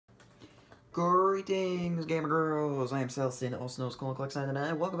Greetings, gamer girls! I am Celestin, also known as Colin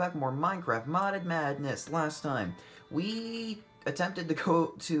and welcome back to more Minecraft Modded Madness. Last time, we attempted to go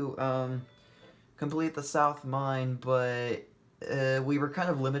to, complete the South Mine, but, we were kind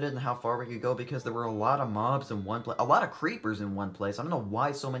of limited in how far we could go because there were a lot of mobs in one place, a lot of creepers in one place. I don't know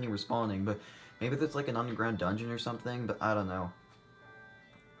why so many were spawning, but maybe there's like an underground dungeon or something, but I don't know.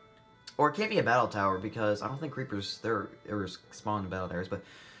 Or it can't be a battle tower because I don't think creepers, they're spawn in battle towers, but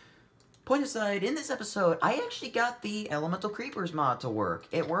point aside, in this episode, I actually got the Elemental Creepers mod to work.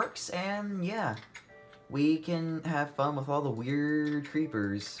 It works, and yeah, we can have fun with all the weird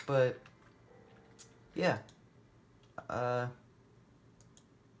creepers, but yeah. Man,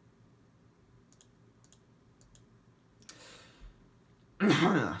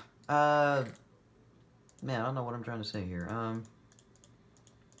 I don't know what I'm trying to say here.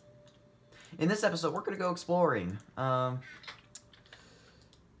 In this episode, we're gonna go exploring.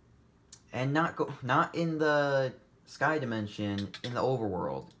 And not in the sky dimension, in the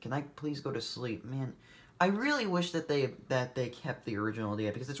overworld. Can I please go to sleep? Man, I really wish that they kept the original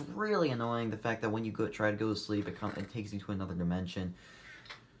idea, because it's really annoying the fact that when you try to go to sleep, it takes you to another dimension.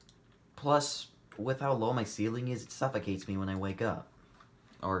 Plus, with how low my ceiling is, it suffocates me when I wake up.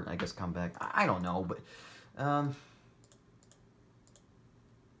 Or, I guess come back. I don't know, but, I'm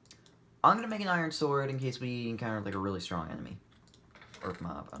gonna make an iron sword in case we encounter, like, a really strong enemy. Or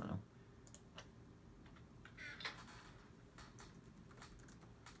mob, I don't know.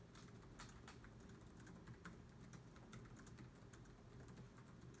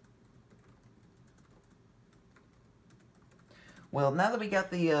 Well, now that we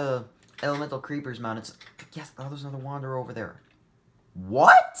got the, Elemental Creepers mount, it's... Yes, oh, there's another Wanderer over there.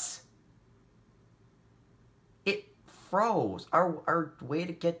 What?! It froze. Our way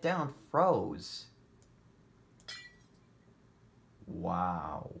to get down froze.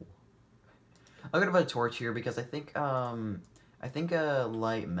 Wow. I'm gonna put a torch here because I think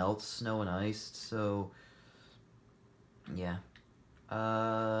light melts snow and ice, so... Yeah.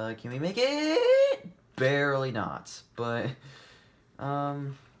 Can we make it? Barely not, but...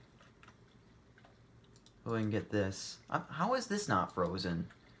 Go ahead and get this. How is this not frozen?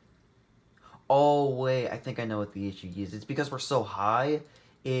 Oh, wait, I think I know what the issue is. It's because we're so high,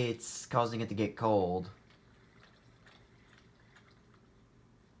 it's causing it to get cold.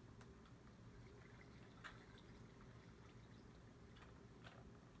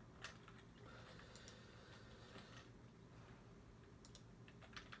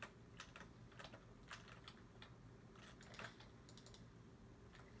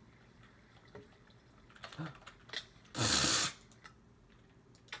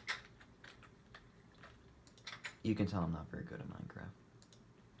 You can tell I'm not very good at Minecraft.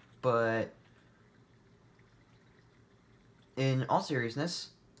 But, in all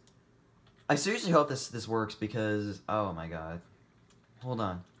seriousness, I seriously hope this works because, oh my god. Hold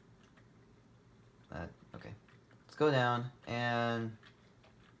on. Okay. Let's go down, and...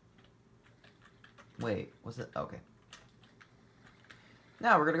 Wait, was it? Okay.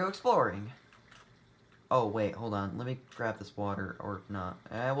 Now we're gonna go exploring. Oh, wait, hold on. Let me grab this water, or not.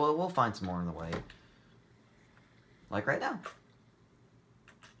 We'll find some more on the way. Like right now.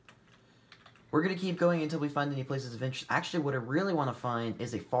 We're gonna keep going until we find any places of interest. Actually, what I really want to find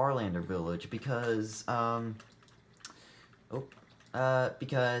is a Farlander village, because,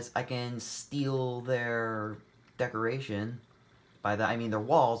 because I can steal their decoration. By that, I mean their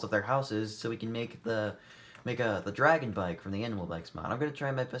walls of their houses, so we can make the dragon bike from the Animal Bikes mod. I'm gonna try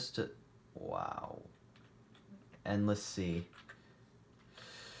my best to... Wow. And let's see.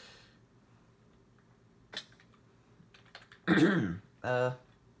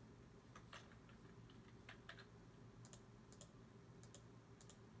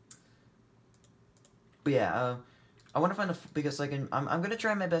 But yeah, I want to find because I'm gonna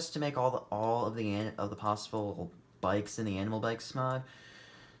try my best to make all of the possible bikes in the Animal Bikes mod.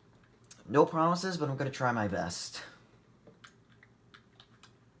 No promises, but I'm gonna try my best.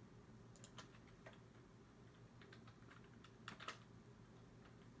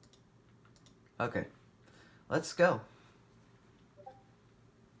 Okay, let's go.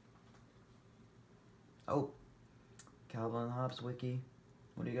 Oh, Calvin Hobbes wiki.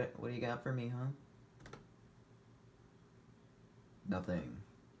 What do you got? What do you got for me, huh? Nothing.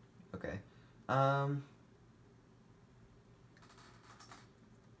 Okay.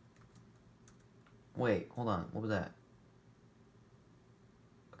 Wait, hold on. What was that?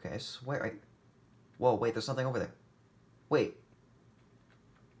 Okay, I swear Whoa, wait, there's something over there. Wait.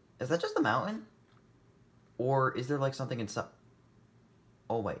 Is that just a mountain? Or is there, like, something inside?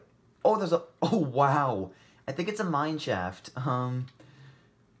 Oh, wait. Oh, there's a... Oh, wow! I think it's a mine shaft.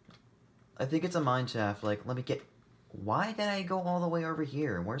 I think it's a mine shaft. Like, let me get... Why did I go all the way over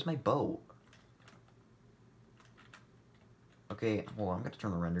here? Where's my boat? Okay, hold on. I'm gonna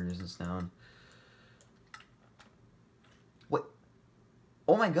turn the render distance down. What?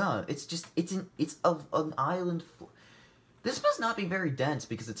 Oh my god. It's just... It's an island... This must not be very dense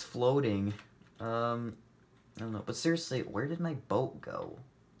because it's floating. I don't know. But seriously, where did my boat go?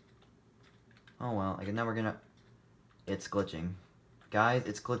 Oh well. Like, now we're gonna... It's glitching. Guys,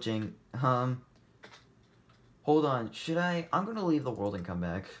 it's glitching. Hold on. Should I... I'm gonna leave the world and come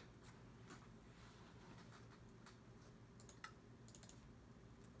back.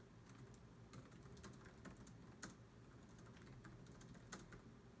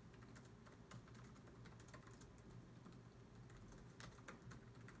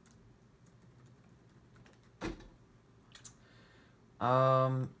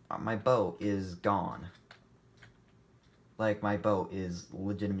 My boat is gone. Like, my boat is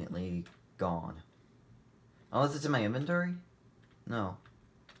legitimately gone. Unless it's in my inventory? No.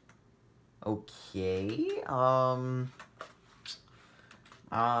 Okay,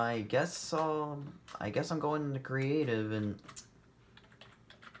 I guess I'm going into creative and...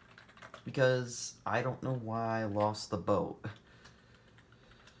 Because I don't know why I lost the boat.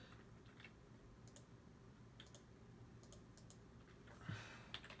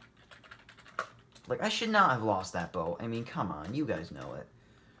 Like, I should not have lost that boat. I mean, come on, you guys know it.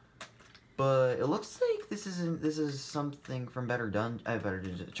 But it looks like this is something from Better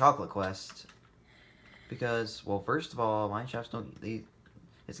Chocolate Quest. Because, well, first of all, mine shafts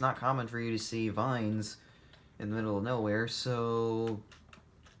it's not common for you to see vines in the middle of nowhere, so...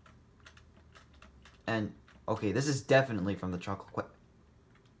 And, okay, this is definitely from the Chocolate Quest.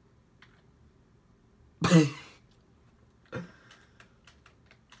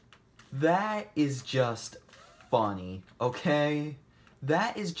 That is just funny, okay?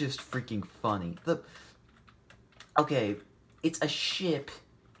 That is just freaking funny. Okay, it's a ship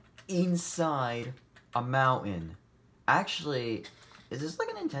inside a mountain. Actually, is this like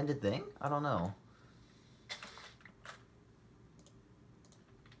an intended thing? I don't know.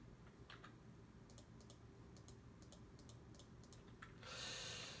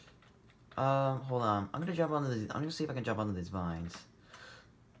 Hold on. I'm gonna see if I can jump onto these vines.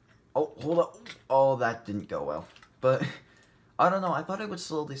 Oh, hold up. Oh, that didn't go well. But, I don't know. I thought it would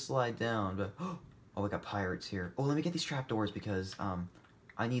slowly slide down, but... Oh, we got pirates here. Oh, let me get these trapdoors because,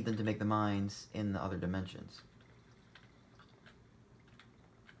 I need them to make the mines in the other dimensions.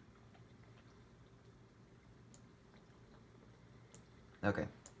 Okay.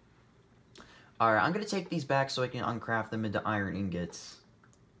 Alright, I'm gonna take these back so I can uncraft them into iron ingots.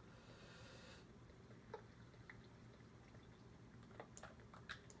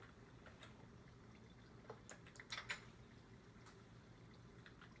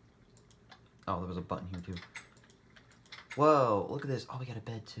 Oh, there was a button here, too. Whoa, look at this. Oh, we got a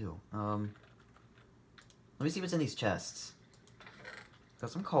bed, too. Let me see what's in these chests.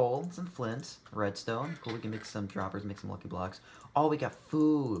 Got some coal, some flint, redstone. Cool, we can make some droppers, make some lucky blocks. Oh, we got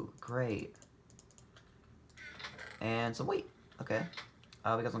food. Great. And some wheat. Okay.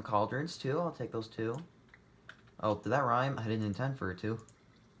 We got some cauldrons, too. I'll take those, too. Oh, did that rhyme? I didn't intend for it to.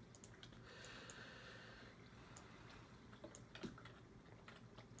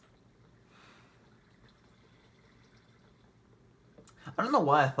 I don't know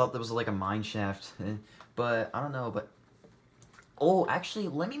why I thought there was like a mine shaft, but I don't know, but... Oh, actually,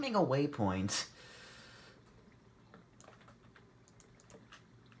 let me make a waypoint.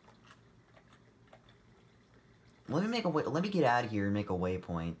 Let me get out of here and make a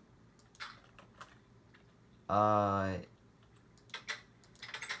waypoint.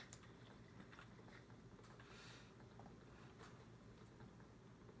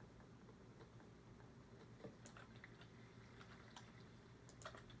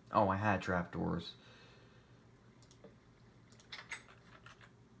 Oh, I had trapdoors.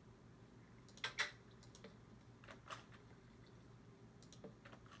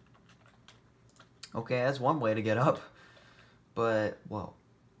 Okay, that's one way to get up. But, whoa.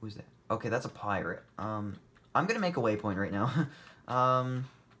 Who's that? Okay, that's a pirate. I'm gonna make a waypoint right now.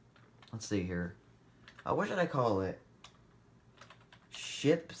 Let's see here. What should I call it?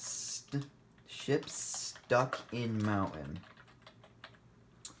 Ship stuck in mountain.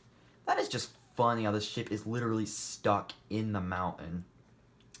 That is just funny how this ship is literally stuck in the mountain.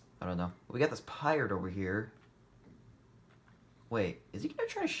 I don't know. We got this pirate over here. Wait, is he gonna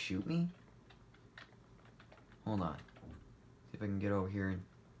try to shoot me? Hold on. See if I can get over here and...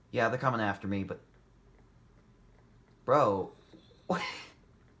 Yeah, they're coming after me, but... Bro.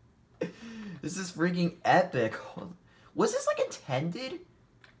 This is freaking epic. Was this, like, intended?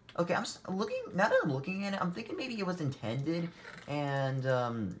 Okay, looking, now that I'm looking at it, I'm thinking maybe it was intended,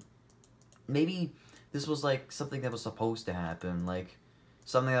 and, maybe this was, like, something that was supposed to happen, like,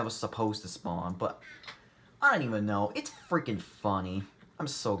 something that was supposed to spawn, but I don't even know. It's freaking funny. I'm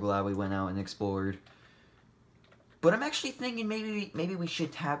so glad we went out and explored. But I'm actually thinking maybe we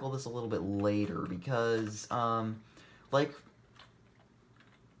should tackle this a little bit later, because, like,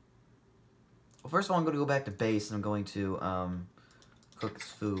 well, first of all, I'm going to go back to base, and I'm going to, cook this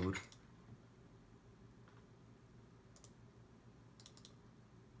food.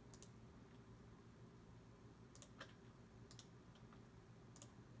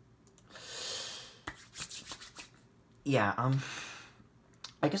 Yeah,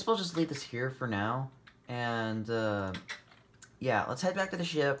 I guess we'll just leave this here for now, and, yeah, let's head back to the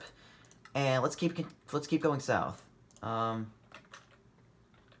ship, and let's keep going south. Oh.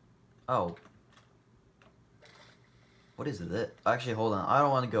 What is it? Actually, hold on. I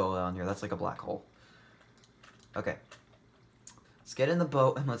don't want to go down here. That's like a black hole. Okay. Let's get in the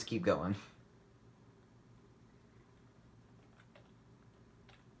boat and let's keep going.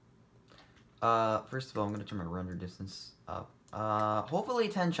 First of all, I'm going to turn my render distance up. Hopefully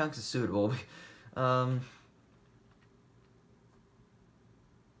 10 chunks is suitable.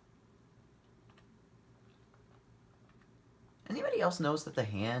 Anybody else notice that the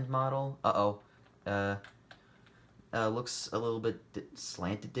hand model, looks a little bit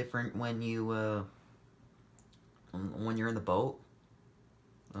slanted different when you, when you're in the boat?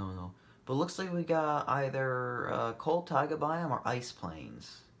 I don't know. But it looks like we got either, cold taiga biome or ice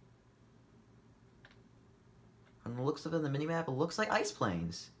plains. From the looks of it in the minimap, it looks like ice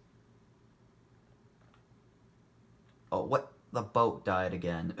plains. Oh, what? The boat died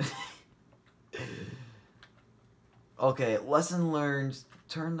again. Okay, lesson learned.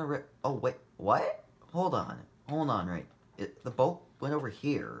 Turn the oh, wait. What? Hold on. Hold on, right. The boat went over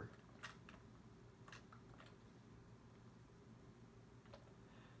here.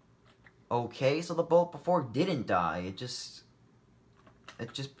 Okay, so the boat before didn't die. It just...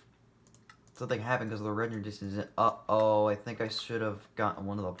 Something happened because of the render distance. Uh-oh, I think I should have gotten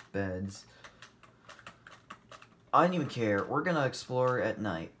one of the beds. I don't even care. We're gonna explore at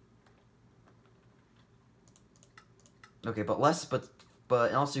night. Okay, but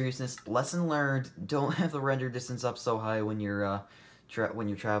in all seriousness, lesson learned: don't have the render distance up so high when you're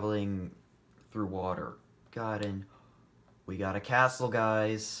traveling through water. And we got a castle,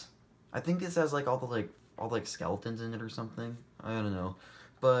 guys. I think this has like all the skeletons in it or something. I don't know,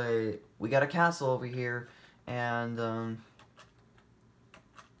 but we got a castle over here, and I'm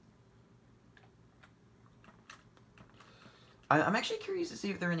actually curious to see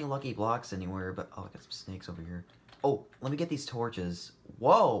if there are any lucky blocks anywhere. But oh, I got some snakes over here. Oh, let me get these torches.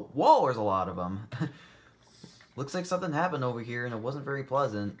 Whoa, whoa, there's a lot of them. Looks like something happened over here, and it wasn't very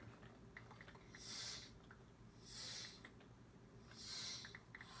pleasant.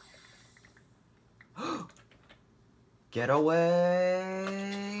 Get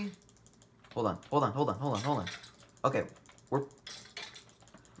away! Hold on. Okay, we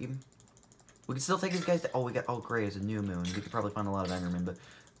can still take these guys. Oh, great, it's a new moon. We could probably find a lot of Endermen, but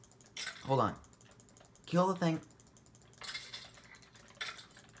hold on. Kill the thing.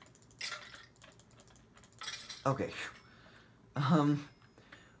 Okay.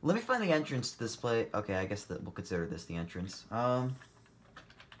 Let me find the entrance to this place. Okay, I guess that we'll consider this the entrance.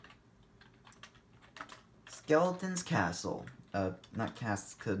 Skeleton's Castle. Not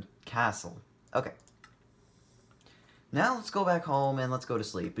castle. Okay. Now let's go back home and let's go to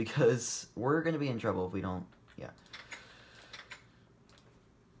sleep, because we're gonna be in trouble if we don't... Yeah.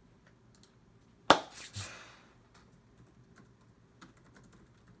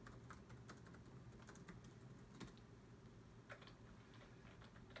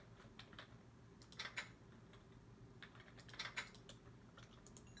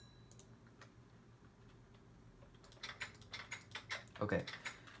 Okay.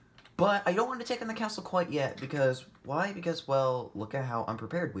 But I don't want to take on the castle quite yet, because... Why? Because, well, look at how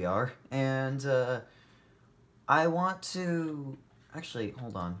unprepared we are. And, I want to... Actually,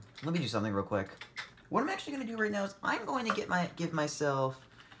 hold on. Let me do something real quick. What I'm actually going to do right now is I'm going to give myself,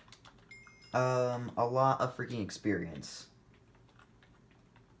 a lot of freaking experience.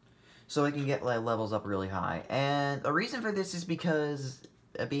 So I can get, like, levels up really high. And the reason for this is because...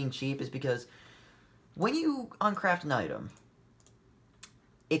 being cheap is because... When you uncraft an item...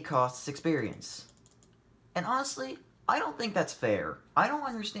 It costs experience. And honestly, I don't think that's fair. I don't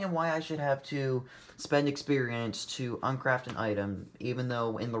understand why I should have to spend experience to uncraft an item, even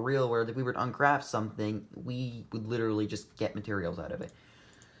though in the real world, if we were to uncraft something, we would literally just get materials out of it.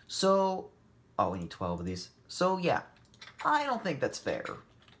 So, oh, we need 12 of these. So yeah, I don't think that's fair.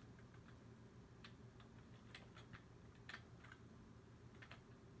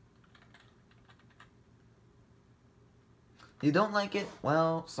 You don't like it?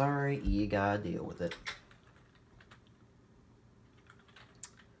 Well, sorry, you gotta deal with it.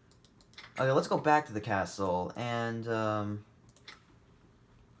 Okay, let's go back to the castle, and,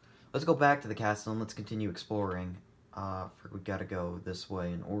 let's go back to the castle and let's continue exploring. We gotta go this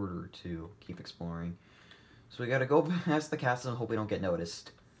way in order to keep exploring. So we gotta go past the castle and hope we don't get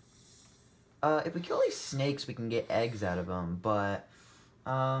noticed. If we kill these snakes, we can get eggs out of them, but,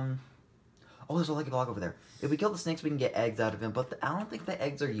 oh, there's a lucky block over there. If we kill the snakes, we can get eggs out of them, but I don't think the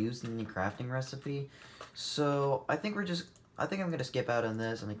eggs are used in any crafting recipe. So, I think I'm gonna skip out on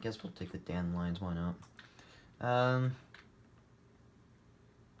this, and I guess we'll take the dandelions, why not?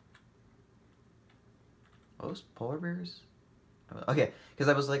 Those polar bears? Okay, because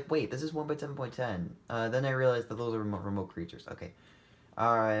I was like, wait, this is 1.7.10. Then I realized that those are remote creatures. Okay.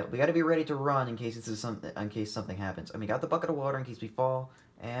 Alright, we gotta be ready to run in case something happens. And we got the bucket of water in case we fall,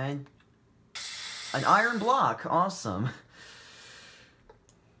 and an iron block. Awesome.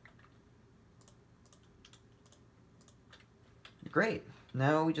 Great.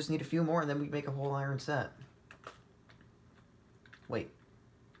 Now we just need a few more, and then we make a whole iron set. Wait.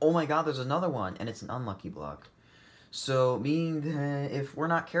 Oh my god, there's another one, and it's an unlucky block. So, meaning that if we're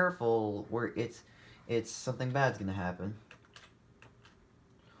not careful, it's something bad's gonna happen.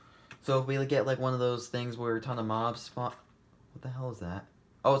 So if we get like one of those things where a ton of mobs spawn... What the hell is that?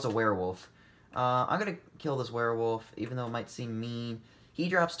 Oh, it's a werewolf. I'm gonna kill this werewolf, even though it might seem mean. He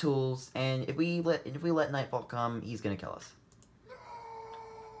drops tools, and if we let nightfall come, he's gonna kill us.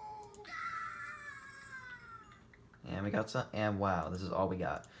 And we got some... And wow, this is all we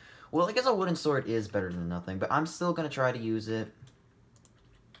got. Well, I guess a wooden sword is better than nothing, but I'm still gonna try to use it.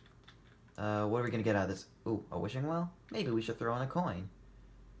 What are we gonna get out of this? Ooh, a wishing well? Maybe we should throw in a coin.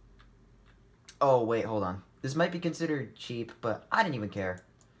 Oh, wait, hold on. This might be considered cheap, but I didn't even care.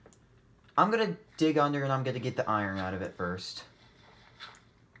 I'm gonna dig under and I'm gonna get the iron out of it first.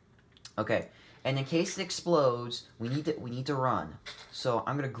 Okay, and in case it explodes, we need to run. So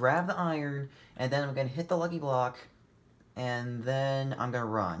I'm gonna grab the iron, and then I'm gonna hit the lucky block, and then I'm gonna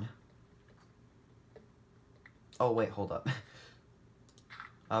run. Oh, wait, hold up.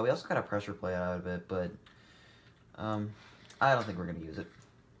 We also got a pressure plate out of it, but I don't think we're gonna use it.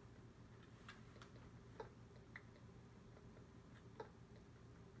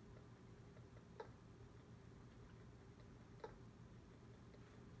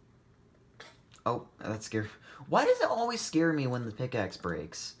 Oh, that scared... Why does it always scare me when the pickaxe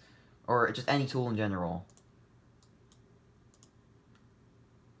breaks? Or just any tool in general?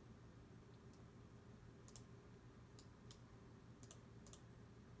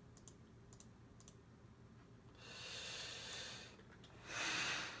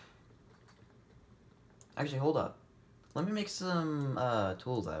 Actually, hold up. Let me make some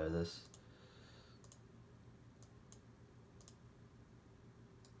tools out of this.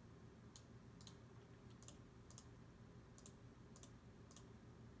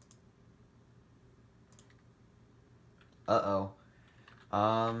 Uh-oh.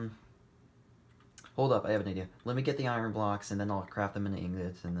 Hold up, I have an idea. Let me get the iron blocks, and then I'll craft them into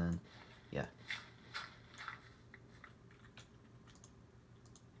ingots, and then... Yeah.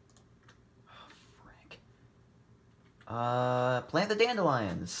 Oh, frick. Plant the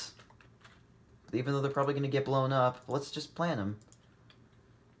dandelions! Even though they're probably gonna get blown up, let's just plant them.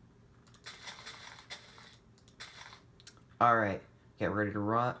 Alright. Get ready to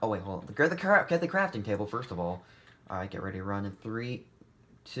run. Oh, wait, hold on. Get the crafting table, first of all. Alright, get ready to run in 3,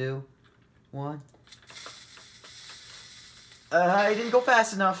 2, 1. I didn't go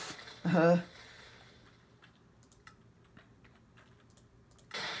fast enough. I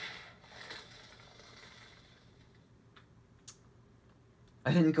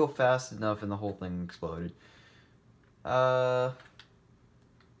didn't go fast enough and the whole thing exploded. Okay,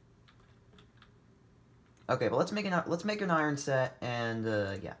 but let's make an iron set, and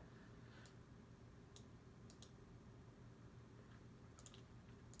yeah.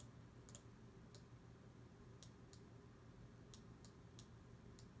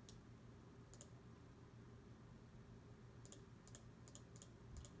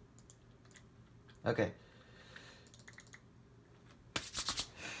 Okay.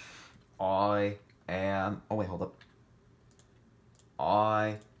 I am... Oh, wait, hold up.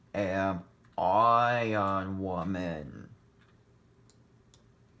 I am Iron Woman.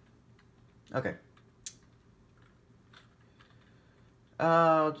 Okay.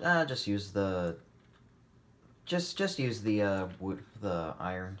 Just use the... Just use the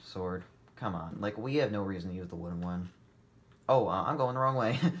iron sword. Come on, like, we have no reason to use the wooden one. Oh, I'm going the wrong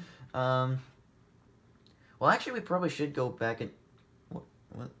way. Well, actually, we probably should go back and...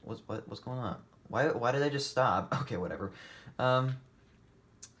 What's going on? Why did I just stop? Okay, whatever.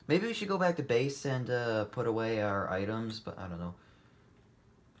 Maybe we should go back to base and put away our items, but I don't know.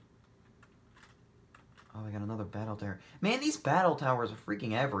 Oh, we got another battle tower. Man, these battle towers are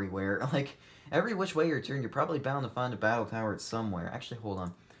freaking everywhere. Like, every which way you turn, you're probably bound to find a battle tower somewhere. Actually, hold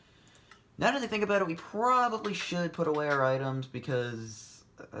on. Now that I think about it, we probably should put away our items because,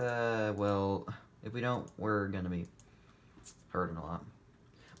 well, if we don't, we're gonna be hurting a lot.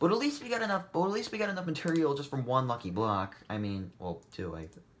 But at least we got enough. But at least we got enough material just from one lucky block. I mean, well, two.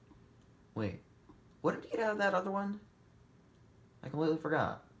 Wait, what did we get out of that other one? I completely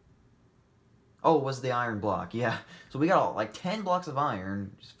forgot. Oh, it was the iron block. Yeah. So we got like 10 blocks of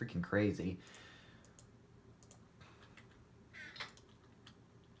iron. Just freaking crazy.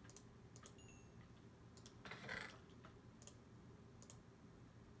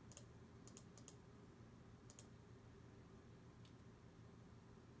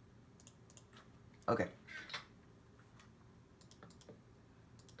 Okay.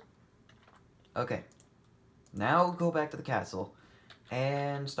 Okay. Now go back to the castle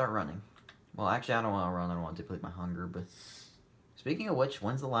and start running. Well, actually, I don't want to run. I don't want to deplete my hunger, but... Speaking of which,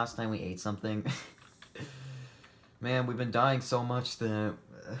 when's the last time we ate something? Man, we've been dying so much that...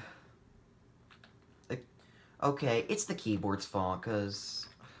 Okay, it's the keyboard's fault, because...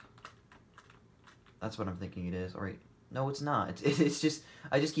 That's what I'm thinking it is. Alright. No, it's not. It's just...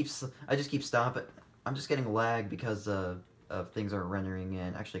 I just keep stopping. I'm just getting lag because of things are rendering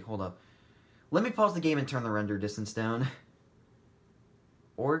in. Actually, hold up. Let me pause the game and turn the render distance down.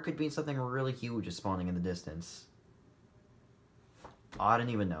 Or it could be something really huge is spawning in the distance. Oh, I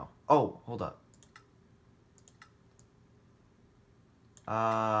didn't even know. Oh, hold up.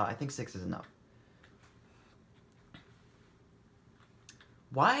 I think 6 is enough.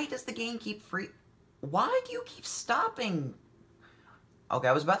 Why does the game keep Why do you keep stopping? Okay,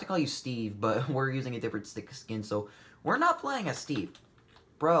 I was about to call you Steve, but we're using a different skin, so we're not playing as Steve.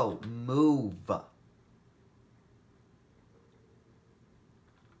 Bro, move.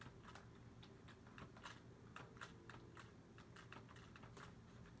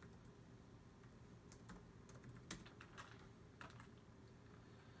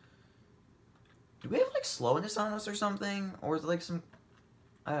 Do we have, like, slowness on us or something? Or is it, like, some...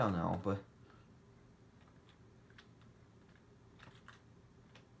 I don't know, but...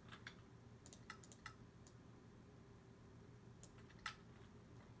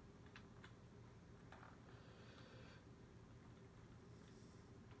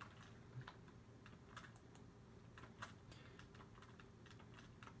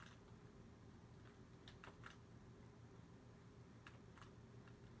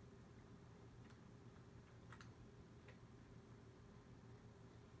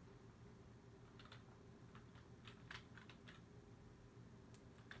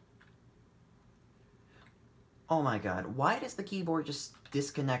 Oh my god, why does the keyboard just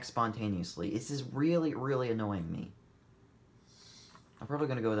disconnect spontaneously? This is really, really annoying me. I'm probably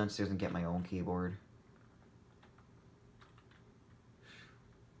gonna go downstairs and get my own keyboard.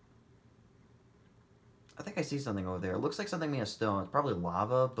 I think I see something over there. It looks like something made of stone. It's probably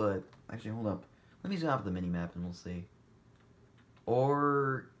lava, but... Actually, hold up. Let me zoom out the mini-map and we'll see.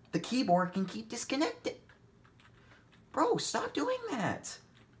 Or... The keyboard can keep disconnected. Bro, stop doing that!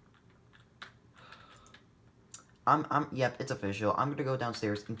 Yep, it's official. I'm gonna go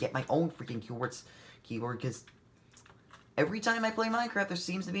downstairs and get my own freaking keyboard, because every time I play Minecraft, there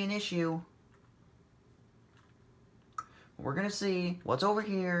seems to be an issue. We're gonna see what's over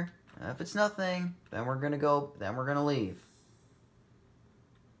here. If it's nothing, then we're gonna leave.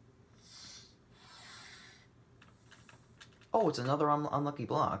 Oh, it's another unlucky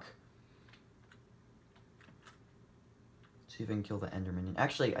block. See if I can kill the Ender Minion.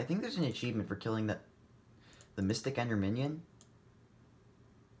 Actually, I think there's an achievement for killing the Mystic Ender Minion.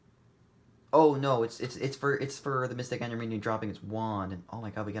 Oh no, it's for the Mystic Ender Minion dropping its wand. And oh my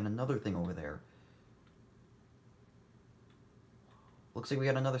god, we got another thing over there. Looks like we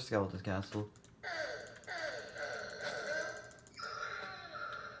got another skeleton castle.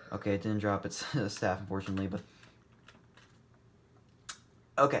 Okay, it didn't drop its staff, unfortunately, but...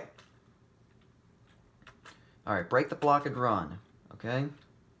 Okay. Alright, break the block and run. Okay?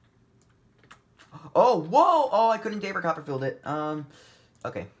 Oh, whoa! Oh, I couldn't David Copperfield it.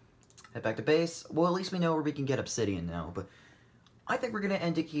 Okay. Head back to base. Well, at least we know where we can get obsidian now, but... I think we're gonna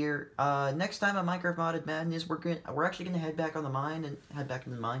end it here. Next time on Minecraft Modded Madness, we're actually gonna head back into the mine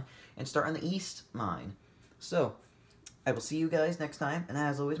and start on the east mine. So, I will see you guys next time, and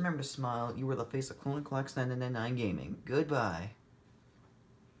as always, remember to smile. You were the face of Clone Clock 999 Gaming. Goodbye.